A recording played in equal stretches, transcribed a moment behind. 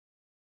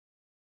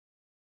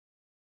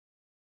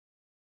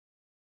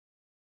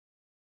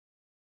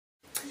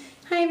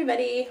Hi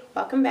everybody,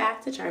 welcome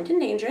back to Charmed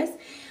and Dangerous.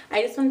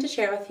 I just wanted to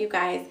share with you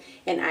guys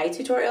an eye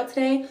tutorial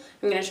today.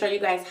 I'm going to show you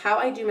guys how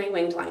I do my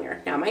winged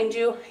liner. Now mind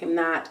you, I'm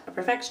not a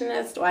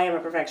perfectionist. Well, I am a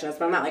perfectionist,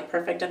 but I'm not like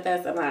perfect at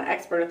this. I'm not an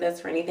expert at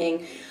this or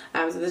anything.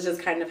 So this is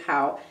just kind of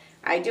how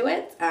I do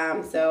it.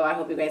 So I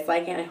hope you guys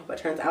like it. I hope it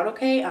turns out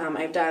okay.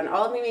 I've done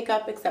all of my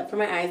makeup except for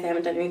my eyes. I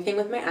haven't done anything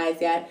with my eyes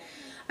yet.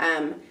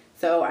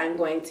 So I'm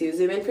going to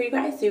zoom in for you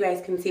guys so you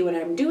guys can see what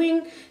I'm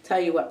doing, tell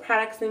you what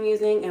products I'm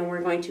using, and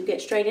we're going to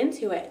get straight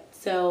into it.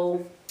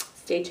 So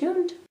stay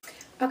tuned.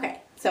 Okay,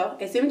 so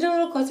I zoomed in a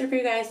little closer for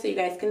you guys so you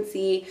guys can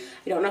see.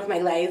 I don't know if my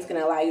light is going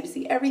to allow you to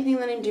see everything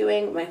that I'm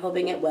doing, but I'm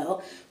hoping it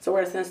will. So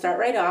we're just going to start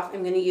right off.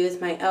 I'm going to use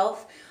my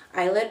e.l.f.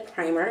 Eyelid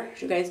Primer.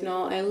 As you guys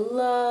know, I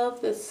love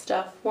this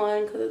stuff,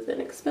 one, because it's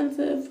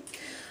inexpensive,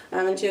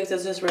 and two, because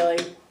it's just really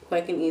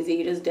quick and easy.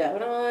 You just dab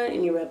it on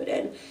and you rub it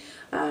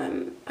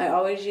in. I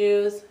always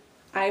use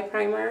eye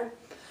primer.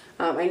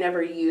 I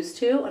never used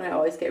to, and I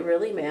always get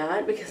really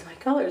mad because my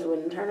colors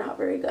wouldn't turn out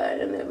very good,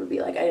 and it would be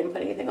like I didn't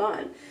put anything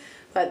on.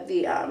 But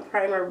the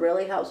primer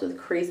really helps with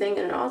creasing,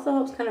 and it also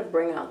helps kind of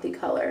bring out the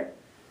color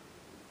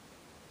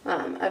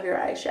of your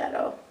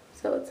eyeshadow,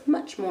 so it's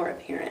much more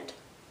apparent.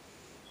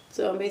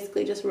 So I'm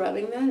basically just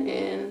rubbing that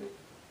in,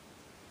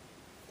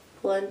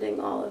 blending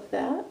all of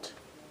that.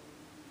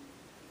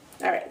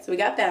 Alright, so we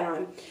got that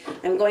on.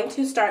 I'm going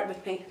to start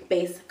with my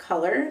base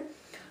color.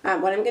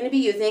 What I'm going to be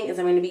using is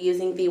I'm going to be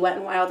using the Wet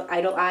n Wild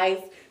Idle Eyes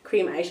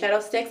Cream Eyeshadow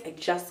Sticks. I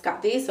just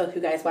got these, so if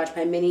you guys watch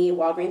my mini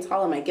Walgreens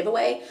haul and my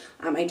giveaway,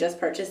 I just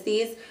purchased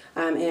these,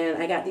 and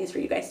I got these for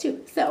you guys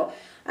too. So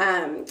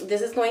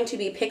this is going to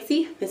be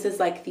Pixie. This is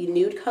like the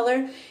nude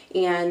color,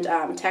 and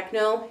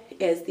Techno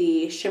is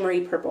the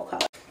shimmery purple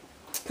color.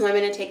 So I'm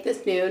going to take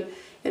this nude,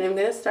 and I'm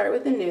going to start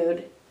with the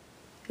nude.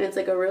 And it's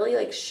like a really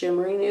like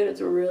shimmery nude.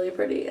 It's really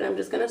pretty. And I'm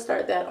just going to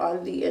start that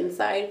on the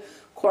inside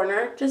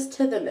corner, just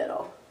to the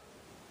middle.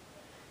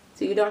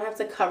 So you don't have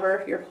to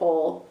cover your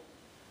whole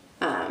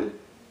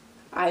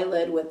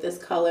eyelid with this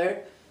color.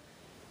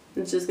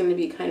 It's just going to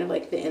be kind of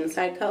like the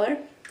inside color.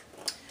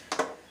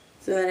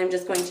 So then I'm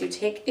just going to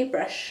take a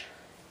brush,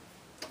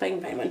 if I can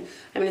find one.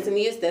 I'm just going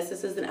to use this.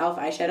 This is an e.l.f.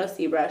 Eyeshadow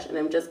C Brush. And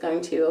I'm just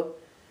going to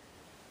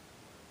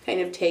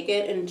kind of take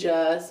it and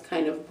just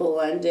kind of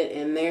blend it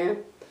in there.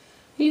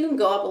 You can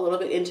go up a little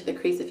bit into the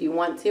crease if you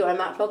want to. I'm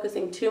not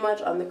focusing too much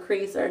on the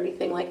crease or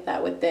anything like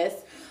that with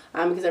this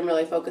because I'm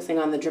really focusing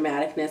on the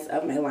dramaticness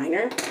of my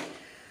liner.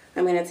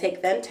 I'm going to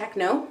take then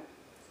Techno,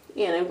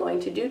 and I'm going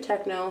to do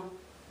Techno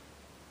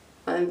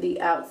on the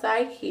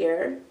outside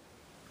here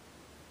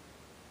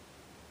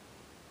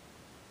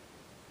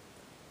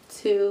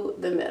to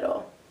the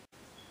middle.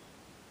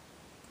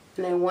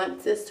 And I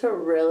want this to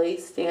really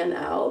stand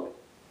out,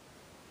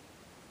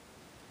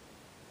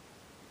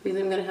 because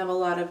I'm going to have a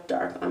lot of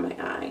dark on my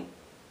eye.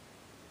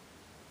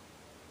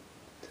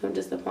 So I'm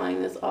just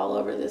applying this all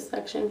over this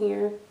section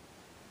here.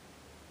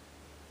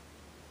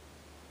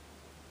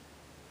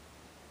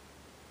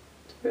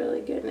 Just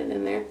really getting it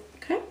in there.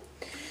 Okay. And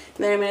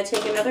then I'm going to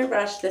take another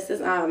brush. This is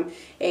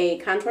a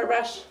contour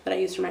brush that I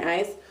use for my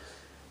eyes.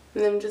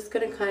 And I'm just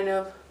going to kind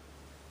of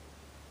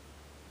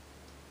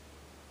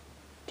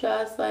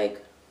just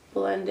like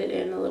blend it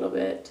in a little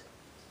bit.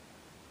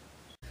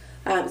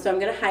 So I'm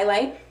going to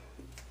highlight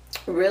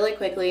really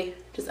quickly,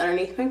 just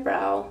underneath my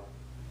brow.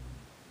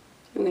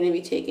 I'm going to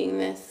be taking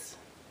this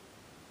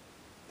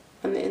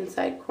on the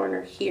inside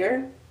corner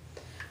here.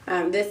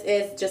 This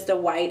is just a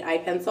white eye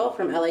pencil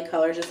from LA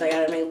Colors, just like I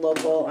got at my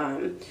local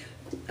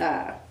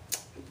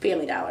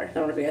Family Dollar. I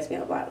don't know if you guys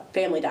know about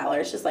Family Dollar.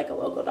 It's just like a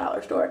local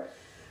dollar store. And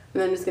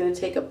then I'm just going to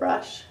take a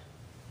brush.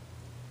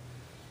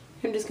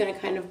 I'm just going to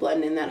kind of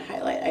blend in that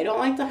highlight. I don't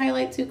like to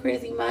highlight too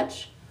crazy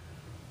much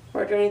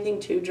or do anything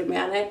too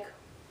dramatic,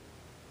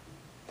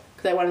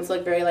 because I want it to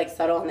look very like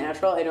subtle and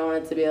natural. I don't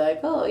want it to be like,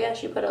 oh yeah,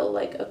 she put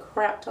a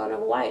crap ton of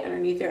white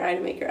underneath your eye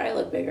to make your eye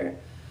look bigger.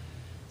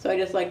 So I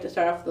just like to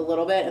start off with a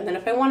little bit, and then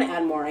if I want to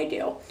add more, I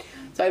do.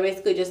 So I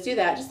basically just do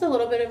that, just a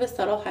little bit of a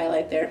subtle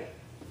highlight there.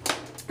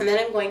 And then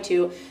I'm going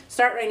to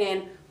start right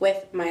in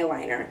with my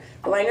liner.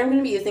 The liner I'm going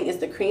to be using is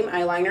the Cream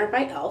Eyeliner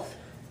by e.l.f.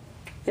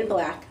 in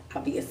black,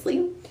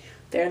 obviously.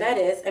 There that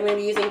is. I'm going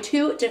to be using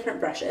two different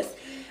brushes,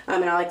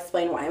 and I'll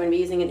explain why. I'm going to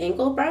be using an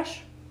angled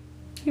brush.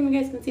 You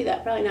guys can see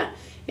that, probably not.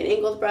 An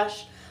angled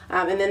brush,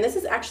 and then this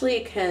is actually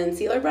a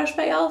concealer brush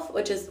by e.l.f.,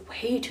 which is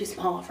way too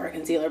small for a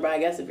concealer, but I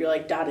guess if you're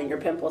like dotting your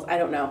pimples, I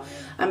don't know.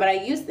 But I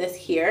use this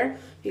here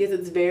because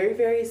it's very,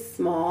 very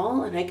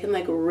small, and I can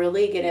like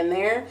really get in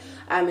there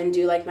and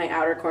do like my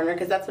outer corner,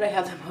 because that's what I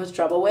have the most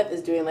trouble with,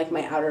 is doing like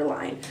my outer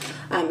line.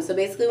 So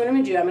basically what I'm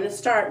going to do, I'm going to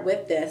start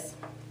with this.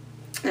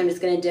 I'm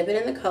just going to dip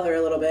it in the color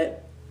a little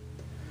bit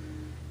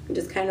and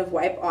just kind of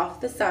wipe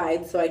off the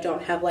sides so I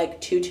don't have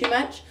like too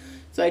much.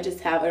 So I just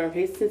have, I don't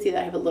know if you can see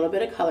that I have a little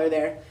bit of color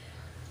there.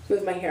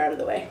 Move my hair out of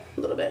the way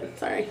a little bit,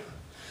 sorry.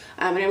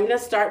 And I'm going to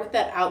start with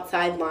that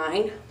outside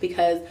line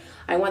because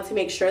I want to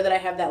make sure that I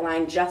have that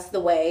line just the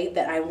way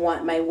that I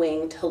want my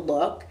wing to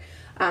look.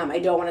 I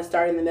don't want to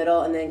start in the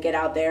middle and then get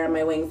out there and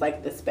my wing's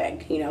like this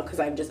big, you know, because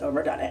I've just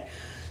overdone it.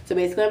 So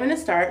basically I'm going to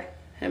start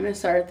I'm going to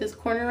start at this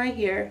corner right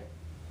here.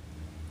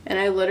 And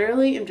I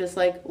literally am just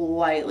like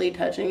lightly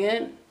touching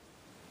it.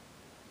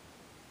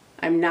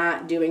 I'm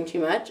not doing too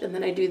much. And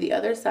then I do the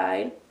other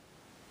side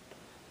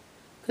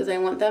because I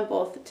want them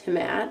both to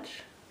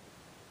match.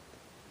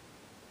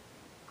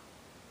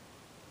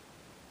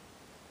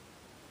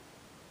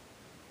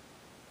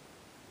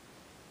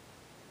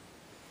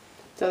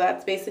 So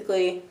that's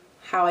basically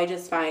how I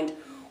just find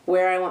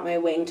where I want my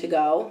wing to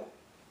go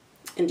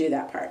and do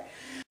that part.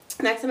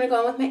 Next I'm going to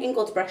go in with my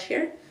angled brush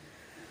here.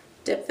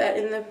 Dip that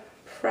in the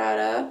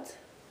product.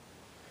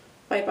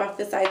 Wipe off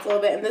the sides a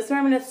little bit. And this is where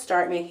I'm going to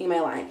start making my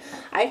line.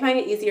 I find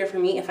it easier for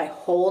me if I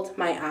hold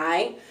my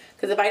eye.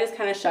 Because if I just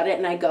kind of shut it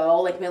and I go,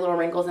 like my little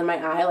wrinkles in my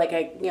eye, like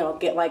I, you know,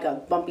 get like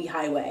a bumpy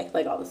highway,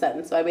 like all of a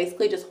sudden. So I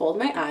basically just hold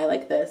my eye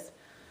like this.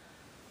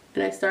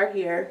 And I start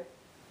here.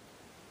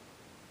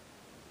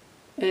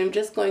 And I'm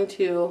just going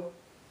to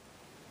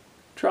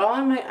draw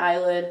on my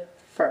eyelid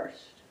first.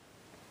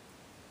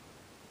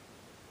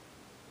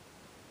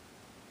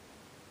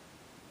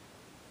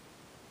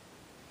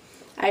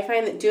 I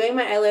find that doing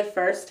my eyelid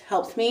first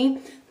helps me,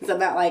 since I'm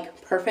not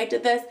like perfect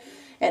at this,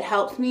 it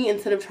helps me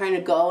instead of trying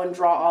to go and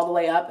draw all the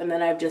way up and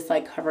then I've just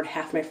like covered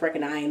half my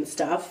freaking eye and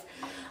stuff.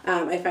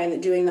 I find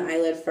that doing the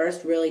eyelid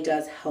first really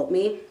does help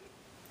me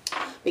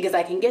because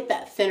I can get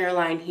that thinner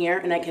line here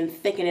and I can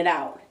thicken it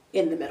out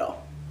in the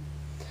middle.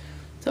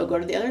 So go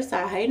to the other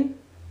side.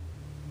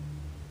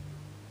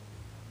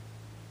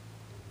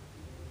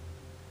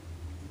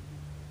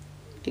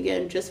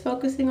 Again, just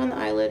focusing on the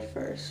eyelid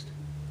first.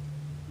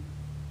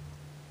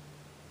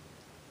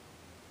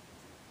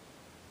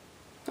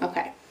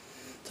 Okay,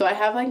 so I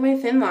have like my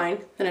thin line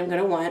that I'm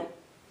going to want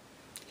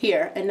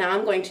here, and now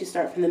I'm going to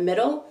start from the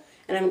middle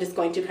and I'm just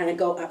going to kind of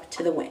go up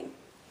to the wing.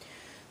 So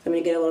I'm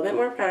going to get a little bit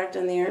more product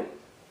on there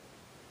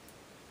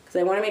because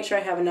I want to make sure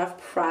I have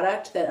enough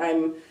product that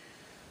I'm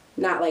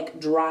not like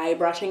dry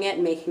brushing it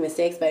and making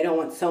mistakes, but I don't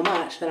want so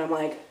much that I'm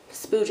like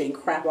spooging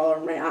crap all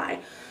over my eye.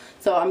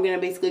 So I'm going to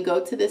basically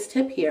go to this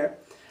tip here.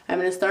 I'm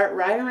going to start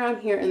right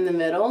around here in the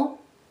middle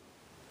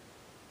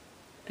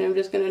and I'm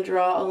just going to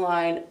draw a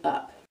line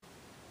up.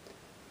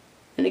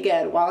 And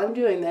again, while I'm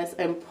doing this,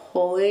 I'm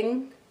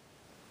pulling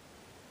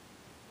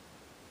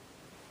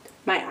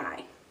my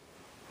eye.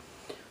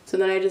 So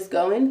then I just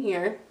go in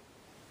here.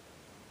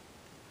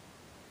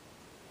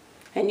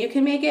 And you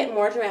can make it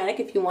more dramatic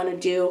if you want to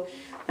do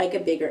like a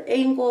bigger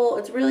angle.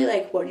 It's really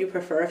like what you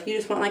prefer. If you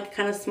just want like a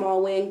kind of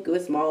small wing, do a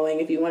small wing.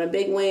 If you want a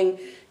big wing,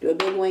 do a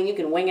big wing. You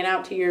can wing it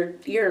out to your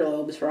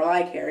earlobes for all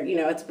I care. You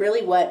know, it's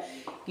really what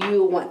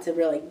you want to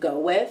really go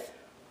with.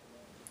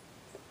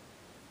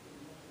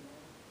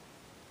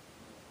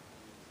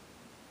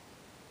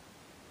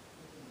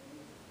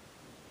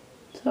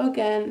 So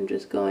again, I'm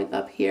just going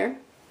up here.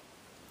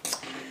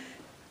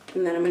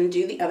 And then I'm going to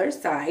do the other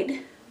side.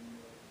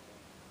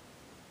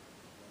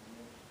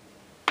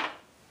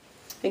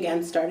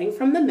 Again, starting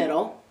from the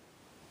middle,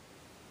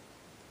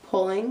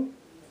 pulling,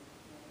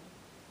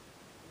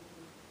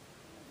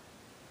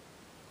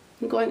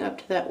 and going up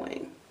to that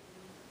wing.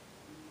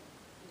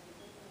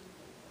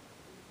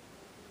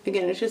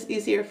 Again, it's just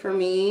easier for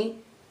me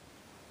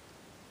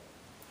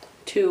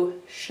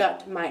to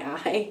shut my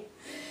eye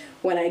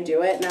when I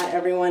do it. Not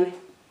everyone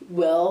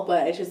will,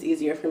 but it's just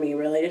easier for me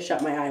really to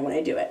shut my eye when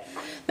I do it.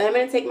 Then I'm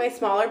going to take my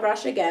smaller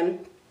brush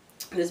again,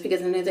 just because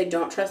sometimes I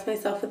don't trust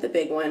myself with the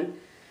big one.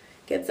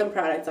 Get some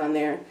products on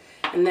there,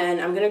 and then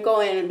I'm going to go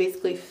in and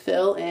basically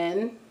fill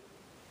in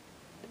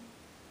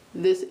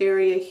this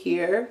area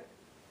here.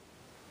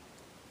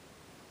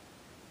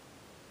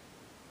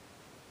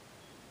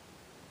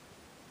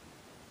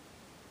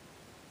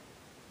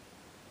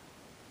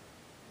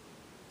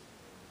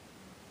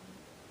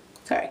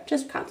 Sorry,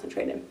 just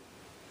concentrated.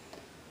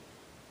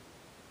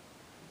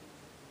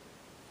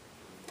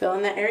 Fill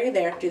in that area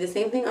there. Do the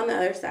same thing on the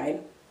other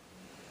side.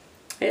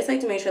 I just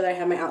like to make sure that I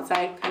have my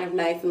outside kind of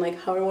nice and like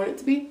how I want it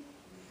to be.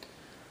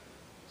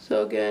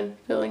 So again,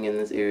 filling in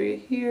this area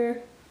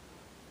here.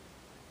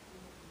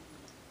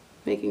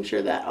 Making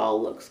sure that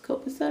all looks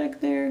copacetic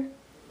there.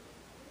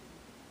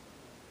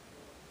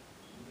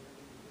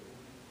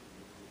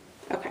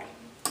 Okay.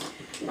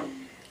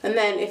 And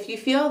then if you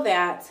feel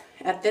that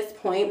at this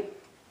point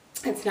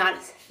it's not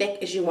as thick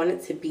as you want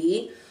it to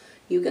be,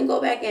 you can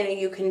go back in and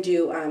you can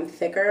do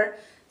thicker.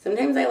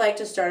 Sometimes I like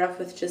to start off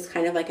with just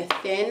kind of like a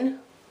thin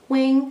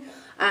wing,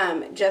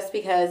 just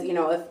because, you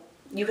know, if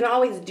you can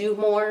always do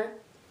more,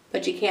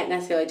 but you can't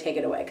necessarily take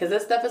it away because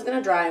this stuff is going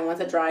to dry, and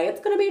once it's dry,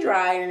 it's going to be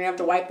dry and you're going to have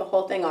to wipe the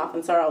whole thing off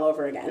and start all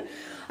over again.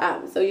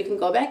 So you can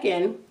go back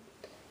in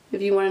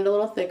if you want it a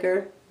little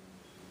thicker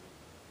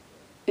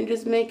and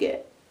just make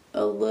it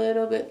a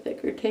little bit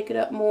thicker. Take it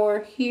up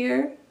more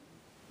here,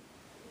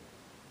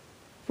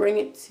 bring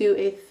it to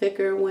a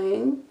thicker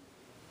wing.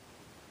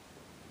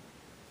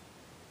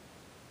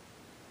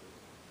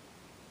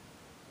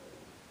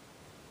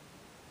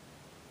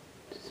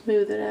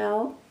 Smooth it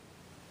out.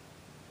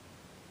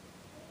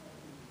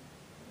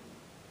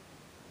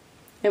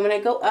 And when I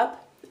go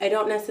up, I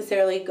don't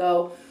necessarily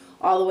go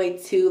all the way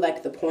to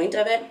like the point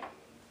of it.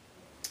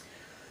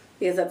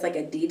 because that's like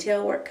a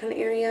detail work kind of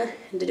area,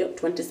 and I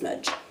don't want to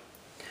smudge.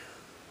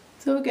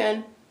 So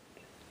again,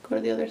 go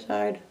to the other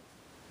side.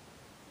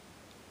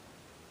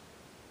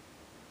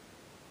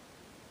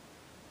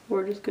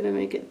 We're just going to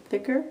make it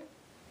thicker,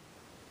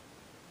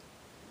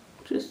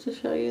 just to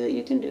show you that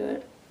you can do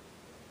it.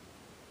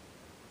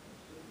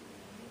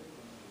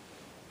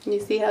 And you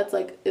see how it's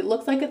like, it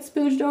looks like it's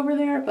spooged over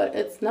there, but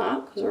it's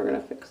not, because we're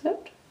going to fix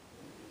it.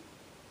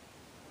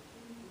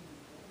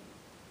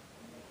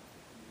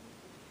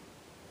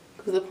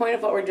 Because the point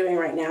of what we're doing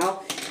right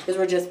now is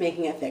we're just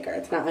making it thicker.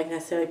 It's not like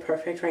necessarily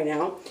perfect right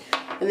now.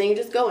 And then you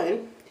just go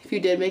in, if you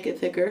did make it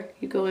thicker,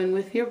 you go in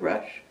with your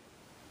brush,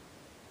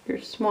 your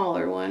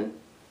smaller one,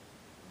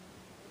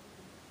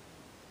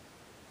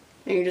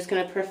 and you're just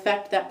going to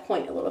perfect that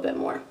point a little bit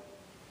more.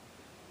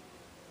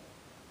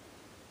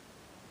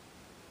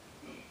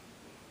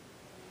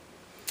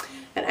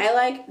 And I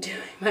like doing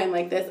mine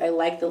like this. I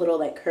like the little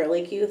like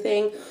curly Q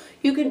thing.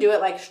 You can do it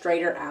like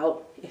straighter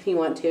out if you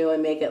want to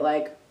and make it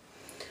like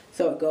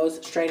so it goes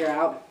straighter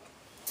out.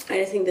 I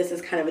just think this is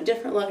kind of a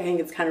different look. I think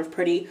it's kind of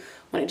pretty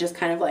when it just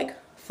kind of like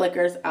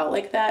flickers out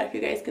like that, if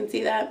you guys can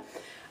see that.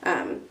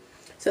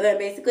 So then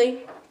basically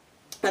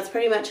that's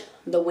pretty much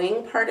the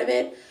wing part of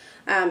it.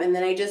 And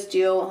then I just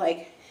do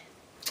like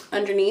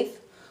underneath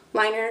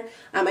liner.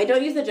 I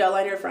don't use the gel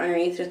liner for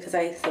underneath just because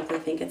I simply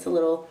think it's a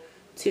little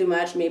too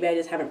much. Maybe I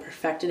just haven't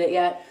perfected it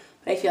yet.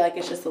 But I feel like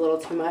it's just a little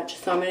too much.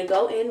 So I'm going to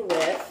go in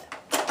with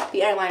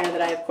the eyeliner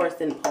that I of course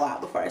didn't pull out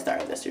before I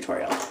started this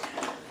tutorial.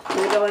 I'm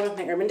going to go in with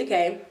my Urban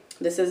Decay.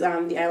 This is the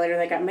eyeliner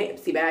that I got in my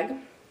Ipsy bag.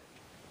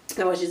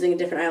 I was using a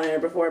different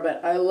eyeliner before,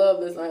 but I love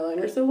this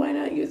eyeliner, so why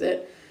not use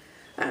it?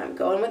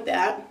 Go in with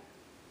that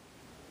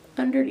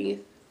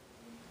underneath.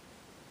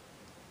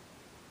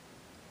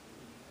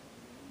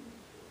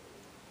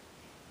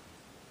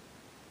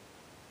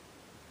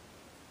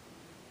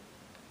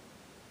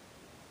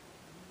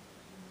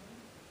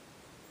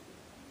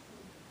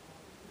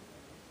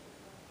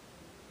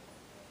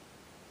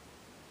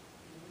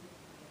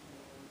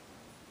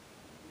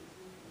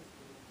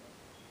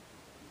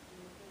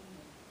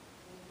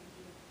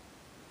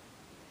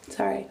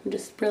 Sorry, I'm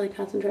just really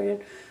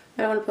concentrated.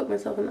 I don't want to poke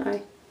myself in the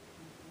eye.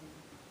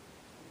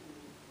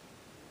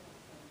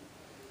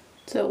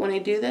 So when I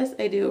do this,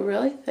 I do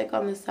really thick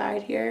on the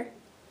side here.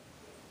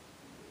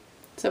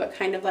 So it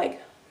kind of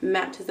like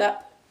matches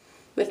up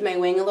with my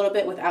wing a little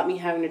bit without me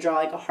having to draw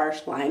like a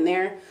harsh line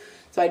there.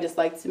 So I just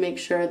like to make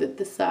sure that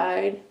the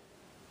side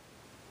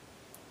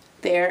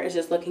there is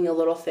just looking a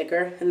little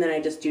thicker, and then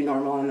I just do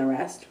normal on the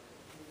rest.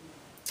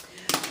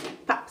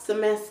 Pop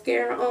some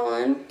mascara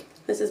on.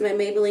 This is my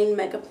Maybelline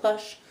Mega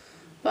Plush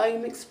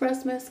Volume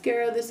Express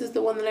mascara. This is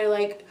the one that I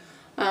like.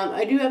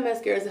 I do have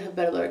mascaras that have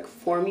better like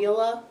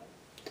formula,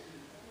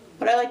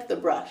 but I like the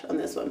brush on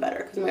this one better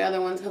because my other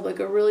ones have like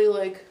a really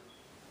like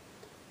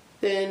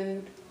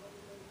thin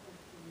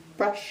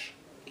brush,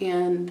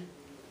 and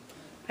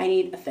I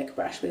need a thick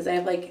brush because I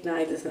have like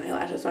non-existent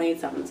eyelashes, so I need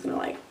something that's gonna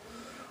like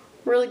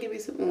really give me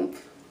some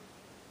oomph.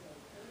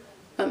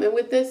 And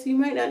with this, you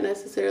might not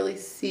necessarily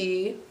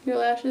see your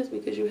lashes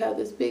because you have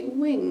this big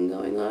wing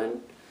going on.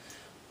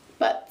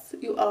 But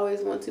you always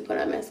want to put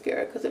on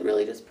mascara because it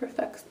really just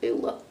perfects a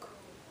look.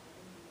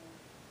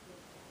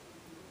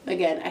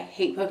 Again, I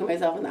hate poking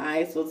myself in the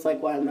eye, so it's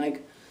like why I'm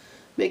like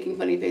making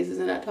funny faces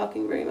and not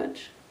talking very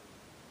much.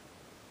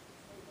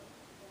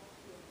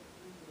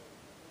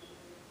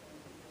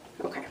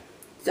 Okay,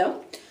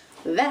 so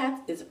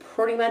that is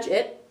pretty much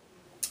it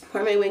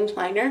for my winged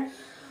liner.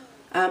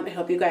 I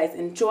hope you guys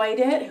enjoyed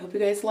it. I hope you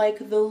guys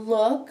like the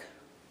look.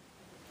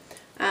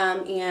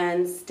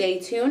 And stay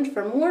tuned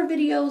for more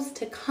videos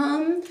to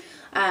come.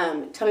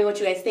 Tell me what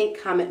you guys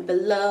think. Comment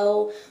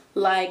below.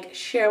 Like,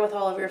 share with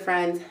all of your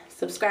friends.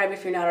 Subscribe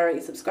if you're not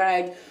already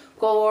subscribed.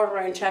 Go over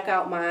and check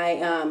out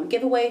my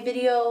giveaway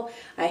video.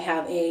 I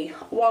have a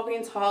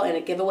Walgreens haul and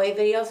a giveaway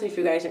video. So if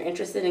you guys are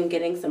interested in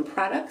getting some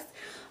products,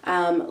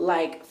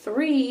 like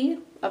 3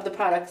 of the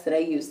products that I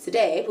used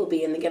today will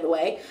be in the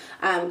giveaway.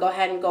 Go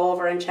ahead and go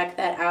over and check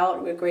that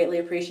out. We greatly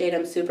appreciate it.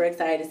 I'm super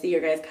excited to see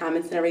your guys'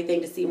 comments and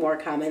everything, to see more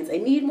comments. I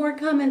need more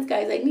comments,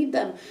 guys. I need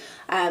them.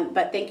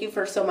 But thank you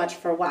so much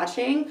for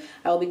watching.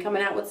 I will be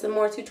coming out with some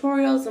more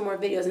tutorials, some more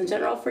videos in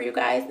general for you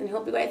guys, and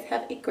hope you guys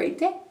have a great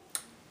day.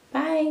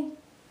 Bye.